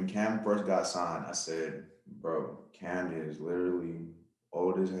 when Cam first got signed, I said, bro, Cam is literally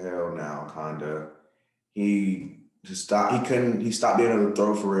old as hell now, kinda. He stopped being able to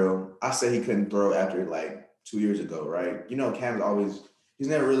throw for real. I said he couldn't throw after like 2 years ago, right? You know, he's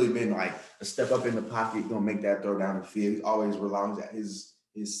never really been like a step up in the pocket, gonna make that throw down the field. He's always relying on his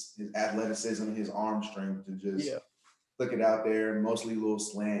athleticism, his arm strength to just flick it out there, mostly little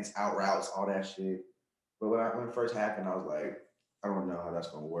slants, out routes, all that shit. But when it first happened, I was like, I don't know how that's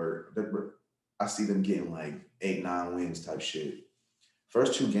gonna work. I see them getting like 8, 9 wins type shit.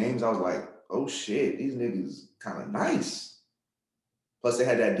 First two games, I was like, oh shit, these niggas kind of nice. Plus, they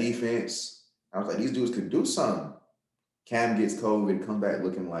had that defense. I was like, these dudes could do something. Cam gets COVID, comes back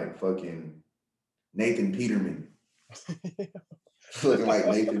looking like fucking Nathan Peterman. Looking like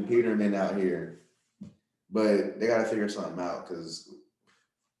Nathan Peterman out here. But they got to figure something out because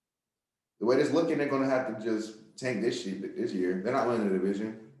the way it's looking, they're going to have to just tank this year. They're not winning the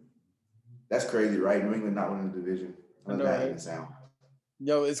division. That's crazy, right? New England not winning the division. I know, right? Sound.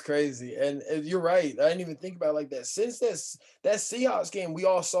 Yo, it's crazy. And you're right. I didn't even think about it like that. Since that Seahawks game, we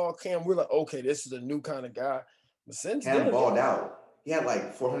all saw Cam. We're like, okay, this is a new kind of guy. But since Cam then, balled out. He had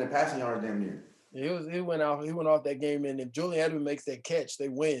like 400 passing yards damn near. He went off that game, and if Julian Edelman makes that catch, they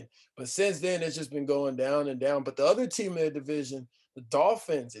win. But since then, it's just been going down and down. But the other team in the division, the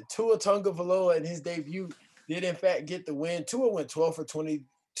Dolphins, and Tua Tagovailoa in his debut did in fact get the win. Tua went 12 for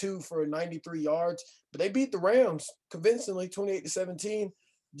 22 for 93 yards, but they beat the Rams convincingly, 28-17.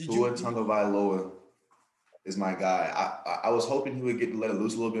 Tua Tagovailoa is my guy. I was hoping he would get to let it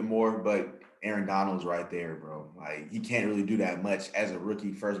loose a little bit more, but Aaron Donald's right there, bro. Like, he can't really do that much as a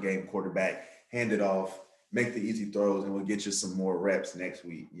rookie first game quarterback. Hand it off, make the easy throws, and we'll get you some more reps next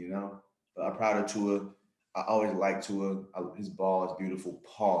week, you know? But I'm proud of Tua. I always like Tua. His ball is beautiful.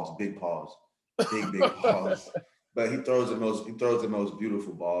 Paws, big paws. Big paws. But he throws the most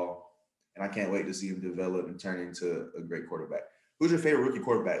beautiful ball. And I can't wait to see him develop and turn into a great quarterback. Who's your favorite rookie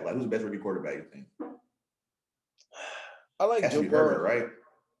quarterback? Like, who's the best rookie quarterback, you think? I like Joe Burrow. Herbert, right?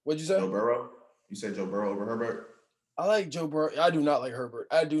 What'd you say? Joe Burrow? You said Joe Burrow over Herbert? I like Joe Burrow. I do not like Herbert.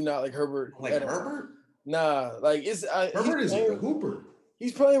 Herbert? Nah, like Herbert is a hooper.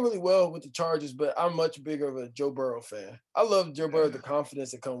 He's playing really well with the Chargers, but I'm much bigger of a Joe Burrow fan. I love Joe Burrow, the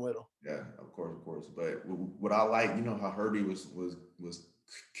confidence that comes with him. Yeah, of course. But what I like, you know how Herbie was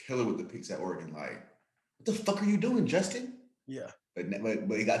killer with the picks at Oregon. Like, what the fuck are you doing, Justin? Yeah. But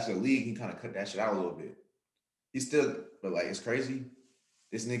he got to the league, he kind of cut that shit out a little bit. But like, it's crazy.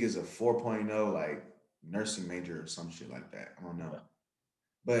 This nigga's a 4.0, like, nursing major or some shit like that. I don't know. Yeah.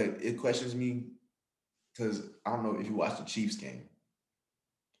 But it questions me because I don't know if you watched the Chiefs game.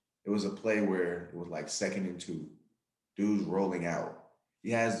 It was a play where it was like 2nd and 2. Dude's rolling out. He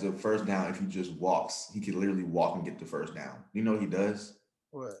has the first down. If he just walks, he could literally walk and get the first down. You know what he does?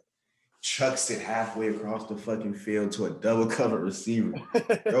 What? Chucks it halfway across the fucking field to a double covered receiver.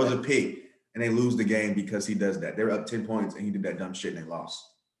 Throws a pick, and they lose the game because he does that. They're up 10 points, and he did that dumb shit, and they lost.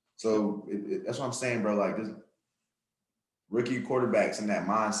 So that's what I'm saying, bro. Like, this rookie quarterbacks in that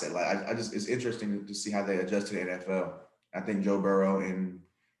mindset. Like, it's interesting to see how they adjust to the NFL. I think Joe Burrow and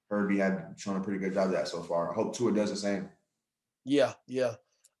Herbie have shown a pretty good job of that so far. I hope Tua does the same. Yeah.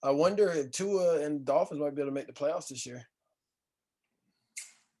 I wonder if Tua and Dolphins might be able to make the playoffs this year.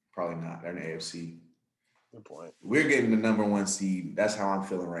 Probably not. They're in the AFC. Good point. We're getting the number 1 seed. That's how I'm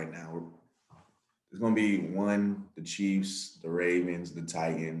feeling right now. It's going to be the Chiefs, the Ravens, the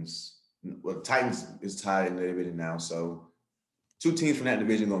Titans. Well, the Titans is tied in the division now, so 2 teams from that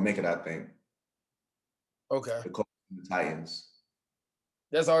division going to make it, I think. Okay. The Colts and the Titans.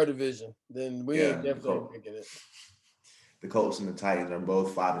 That's our division. Then we ain't definitely making it. The Colts and the Titans are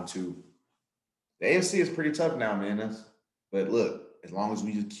both 5-2. The AFC is pretty tough now, man. But look, as long as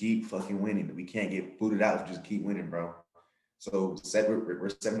we just keep fucking winning, we can't get booted out if we just keep winning, bro. So we're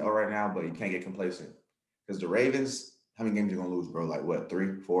 7-0 right now, but you can't get complacent. Because the Ravens, how many games are you going to lose, bro? Like, what,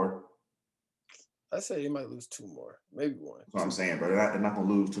 3, 4? I say they might lose 2 more, maybe 1. That's what I'm saying, bro. They're not going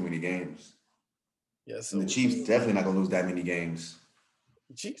to lose too many games. Yeah, so and the Chiefs definitely not going to lose that many games.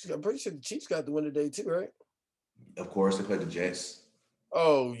 The Chiefs, I'm pretty sure the Chiefs got the win today too, right? Of course, they played the Jets.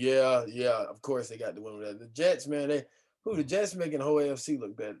 Oh yeah, yeah. Of course they got the win with that. The Jets, man, the Jets making the whole AFC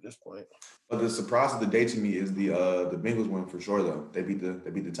look bad at this point. But the surprise of the day to me is the Bengals win for sure though. They beat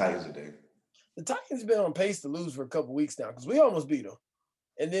the Titans today. The Titans been on pace to lose for a couple weeks now because we almost beat them,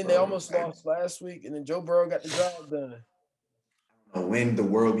 and then they Bro, almost lost last week, and then Joe Burrow got the job done. when the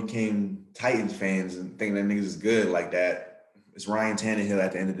world became Titans fans and thinking that niggas is good like that, it's Ryan Tannehill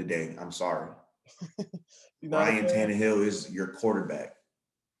at the end of the day. I'm sorry. You're not a Ryan fan? Tannehill is your quarterback.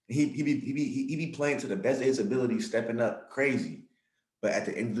 He be playing to the best of his ability, stepping up crazy. But at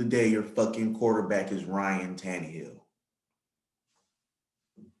the end of the day, your fucking quarterback is Ryan Tannehill.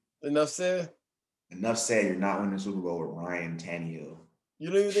 Enough said. Enough said. You're not winning the Super Bowl with Ryan Tannehill. You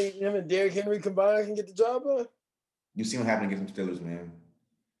don't even think him and Derrick Henry combined can get the job done? You see what happened against some Steelers, man.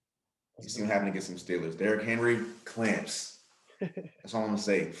 You see what happened against some Steelers. Derrick Henry clamps. That's all I'm gonna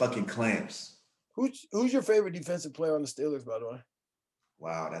say. Fucking clamps. Who's your favorite defensive player on the Steelers, by the way?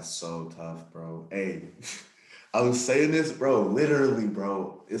 Wow, that's so tough, bro. Hey, I was saying this, bro. Literally,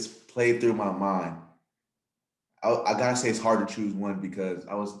 bro. It's played through my mind. I gotta say it's hard to choose one because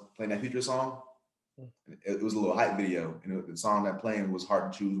I was playing that Future song. It was a little hype video, and the song that playing was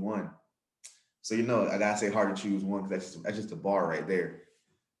hard to choose one. So I gotta say hard to choose one because that's just a bar right there.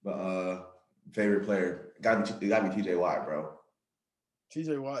 But favorite player, it gotta be TJ Watt, bro.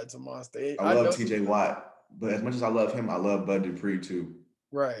 TJ Watt's a monster. I love TJ Watt, but as much as I love him, I love Bud Dupree too.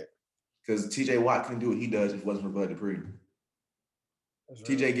 Right. Because TJ Watt couldn't do what he does if it wasn't for Bud Dupree.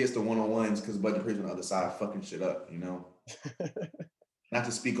 TJ gets the one-on-ones because Bud Dupree's on the other side fucking shit up, Not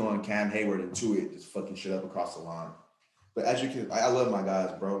to speak on Cam Hayward and Tuitt just fucking shit up across the line. But as you can, I love my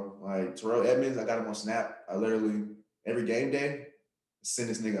guys, bro. Like Terrell Edmonds, I got him on Snap. I literally, every game day, send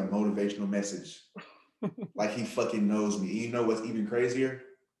this nigga a motivational message. Like he fucking knows me. You know what's even crazier?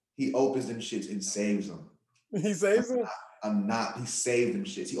 He opens them shits and saves them. He saves them? He saved them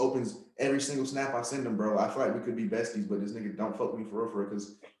shits. He opens every single snap I send him, bro. I feel like we could be besties, but this nigga don't fuck with me for real,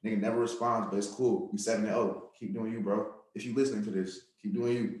 because nigga never responds, but it's cool. We 7-0. Keep doing you, bro. If you listening to this, keep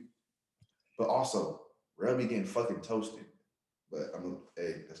doing you. But also, Rel be getting fucking toasted. But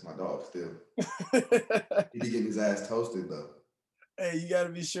hey, that's my dog still. He be getting his ass toasted though. Hey, you got to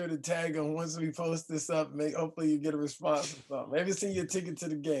be sure to tag him once we post this up. Hopefully you get a response or something. Maybe send you a ticket to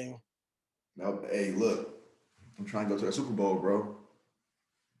the game. No, hey, look, I'm trying to go to the Super Bowl, bro.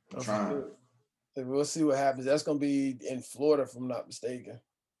 I'm trying. We'll see what happens. That's going to be in Florida, if I'm not mistaken.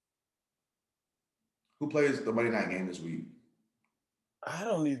 Who plays the Monday night game this week? I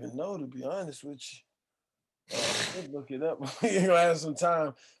don't even know, to be honest with you. Let's look it up. You're gonna have some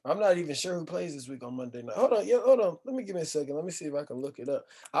time. I'm not even sure who plays this week on Monday night. Hold on. Give me a second. Let me see if I can look it up.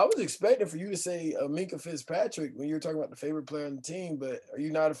 I was expecting for you to say Minkah Fitzpatrick when you were talking about the favorite player on the team, but are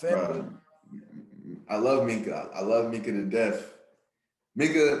you not a fan of him? I love Minkah. I love Minkah to death.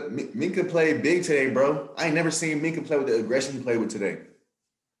 Minkah played big today, bro. I ain't never seen Minkah play with the aggression he played with today.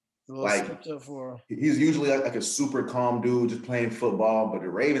 Like he's usually like a super calm dude just playing football, but the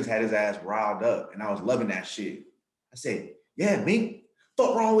Ravens had his ass riled up, and I was loving that shit. I said, "Yeah, Mink,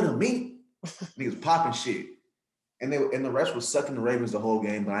 fuck wrong with him, Mink." Niggas popping shit, and the rest was sucking the Ravens the whole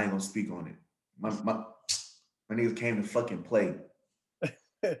game, but I ain't gonna speak on it. My niggas came to fucking play.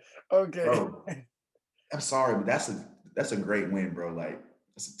 Okay, bro. I'm sorry, but that's a great win, bro. Like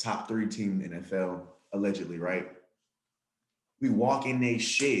that's a top 3 team in the NFL allegedly, right? We walk in they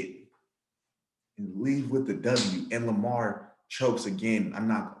shit and leave with the W, and Lamar chokes again.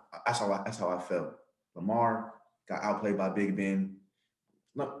 That's how I felt. Lamar got outplayed by Big Ben.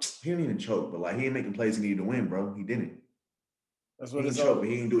 No, he didn't even choke, but like he ain't making plays he needed to win, bro. He didn't. That's what he didn't choke, but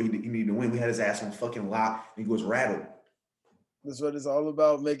he didn't do it. He needed to win. We had his ass on fucking lock, and he was rattled. That's what it's all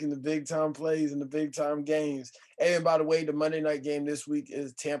about, making the big time plays in the big time games. And by the way, the Monday night game this week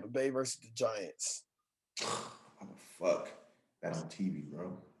is Tampa Bay versus the Giants. How the fuck that on TV,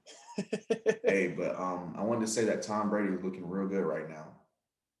 bro? Hey, but I wanted to say that Tom Brady is looking real good right now.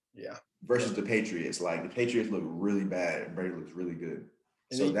 Yeah. Versus the Patriots. Like the Patriots look really bad and Brady looks really good.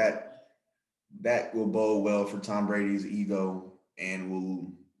 So that will bode well for Tom Brady's ego and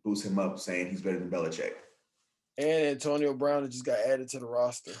will boost him up, saying he's better than Belichick. And Antonio Brown just got added to the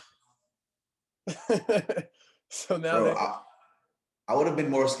roster. So now bro, I would have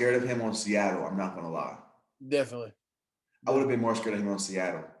been more scared of him on Seattle. I'm not gonna lie. Definitely. I would have been more scared of him on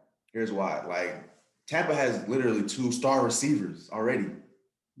Seattle. Here's why. Like Tampa has literally 2 star receivers already.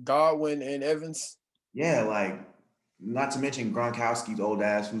 Godwin and Evans. Yeah, like not to mention Gronkowski's old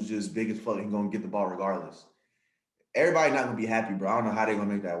ass, who's just big as fuck and gonna get the ball regardless. Everybody not gonna be happy, bro. I don't know how they're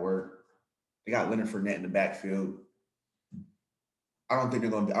gonna make that work. They got Leonard Fournette in the backfield. I don't think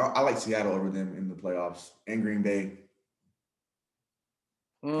they're going to be. I like Seattle over them in the playoffs and Green Bay.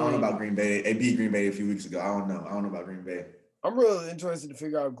 I don't know about Green Bay. They beat Green Bay a few weeks ago. I don't know about Green Bay. I'm really interested to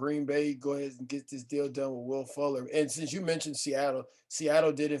figure out Green Bay. Go ahead and get this deal done with Will Fuller. And since you mentioned Seattle,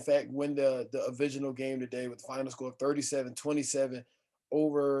 Seattle did, in fact, win the divisional game today with the final score of 37-27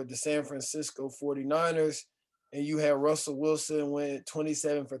 over the San Francisco 49ers. And you had Russell Wilson went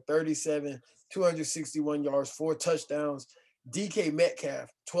 27 for 37, 261 yards, 4 touchdowns. DK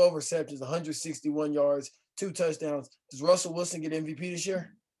Metcalf, 12 receptions, 161 yards, 2 touchdowns. Does Russell Wilson get MVP this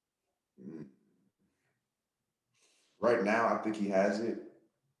year? Right now, I think he has it.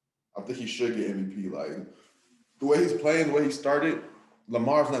 I think he should get MVP. Like, the way he's playing, the way he started,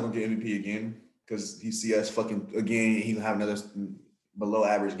 Lamar's not going to get MVP again because he see us fucking again. He'll have another below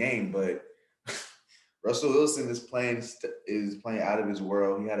average game. But Russell Wilson is playing out of his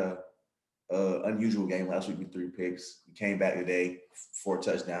world. He had a unusual game last week with 3 picks. He came back today, 4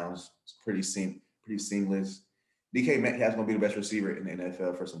 touchdowns. It's pretty seamless. DK Metcalf's going to be the best receiver in the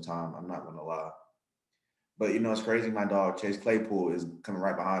NFL for some time. I'm not going to lie. But, it's crazy. My dog, Chase Claypool, is coming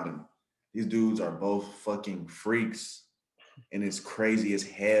right behind him. These dudes are both fucking freaks, and it's crazy as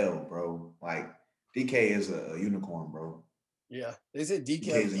hell, bro. Like, DK is a unicorn, bro. Yeah. They said DK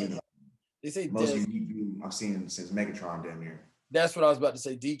is a unicorn. They say most unique dude I've seen since Megatron damn near. That's what I was about to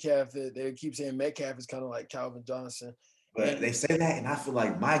say. Decaf, they keep saying Metcalf is kind of like Calvin Johnson. But they say that, and I feel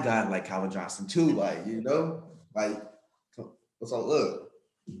like my guy like Calvin Johnson too. Like, like, what's all look.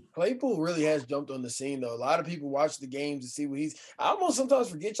 Claypool really has jumped on the scene, though. A lot of people watch the games to see what he's. I almost sometimes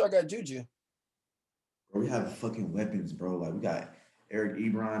forget y'all got Juju. Bro, we have fucking weapons, bro. Like, we got Eric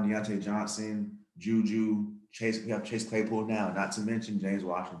Ebron, Deontay Johnson, Juju, Chase. We have Chase Claypool now, not to mention James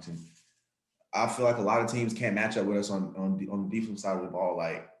Washington. I feel like a lot of teams can't match up with us on the defensive side of the ball.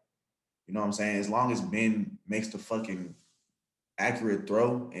 Like, you know what I'm saying? As long as Ben makes the fucking accurate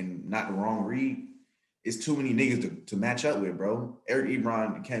throw and not the wrong read, it's too many niggas to match up with, bro. Eric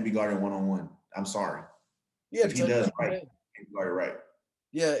Ebron can't be guarded one-on-one. I'm sorry. Yeah, if he does right, he can guard it right.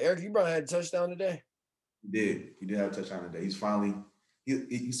 Yeah, Eric Ebron had a touchdown today. He did. He did have a touchdown today. He's finally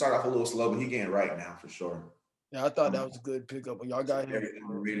he started off a little slow, but he's getting right now for sure. Yeah, I thought that was a good pickup. When y'all got him, very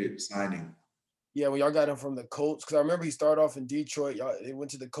underrated signing. Yeah, when y'all got him from the Colts, because I remember he started off in Detroit. They went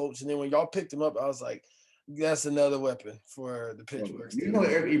to the Colts, and then when y'all picked him up, I was like, that's another weapon for the Pittsburgh. You know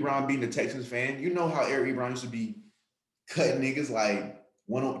Eric Ebron being a Texans fan, you know how Eric Ebron used to be cutting niggas like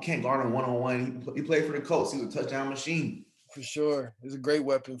can't guard him one-on-one. He played for the Colts. He was a touchdown machine. For sure. It's a great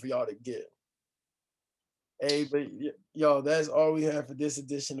weapon for y'all to get. Hey, but y'all, that's all we have for this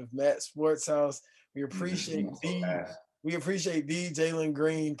edition of Matt Sports House. We appreciate We appreciate Jalen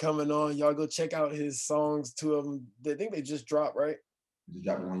Green coming on. Y'all go check out his songs. 2 of them. I think they just dropped, right? Just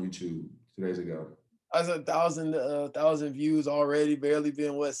dropped them on YouTube 2 days ago. I said 1,000 views already. Barely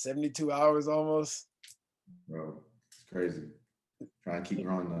been 72 hours almost. Bro, it's crazy. Trying to keep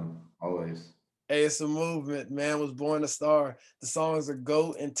growing though, always. Hey, it's a movement. Man was born a star. The songs are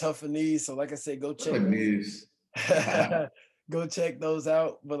GOAT and Tough and Knees. So like I said, go check go check those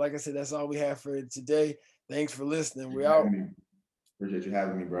out. But like I said, that's all we have for today. Thanks for listening. We're out. Appreciate you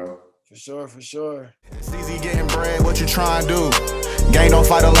having me, bro. For sure. It's easy getting bread, what you trying to do? Gang don't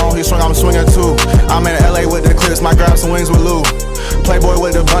fight alone, he swing, I'm swinging too. I'm in LA with the clips, might grab some wings with Lou. Playboy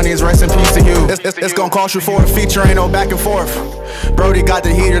with the bunnies, rest in peace to you. It's gonna cost you for a feature, ain't no back and forth. Brody got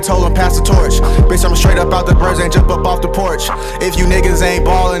the heater, told him pass the torch. Bitch, I'm straight up out the birds, ain't jump up off the porch. If you niggas ain't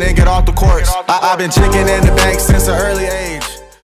ballin', then get off the courts. I've been chicking in the bank since an early age.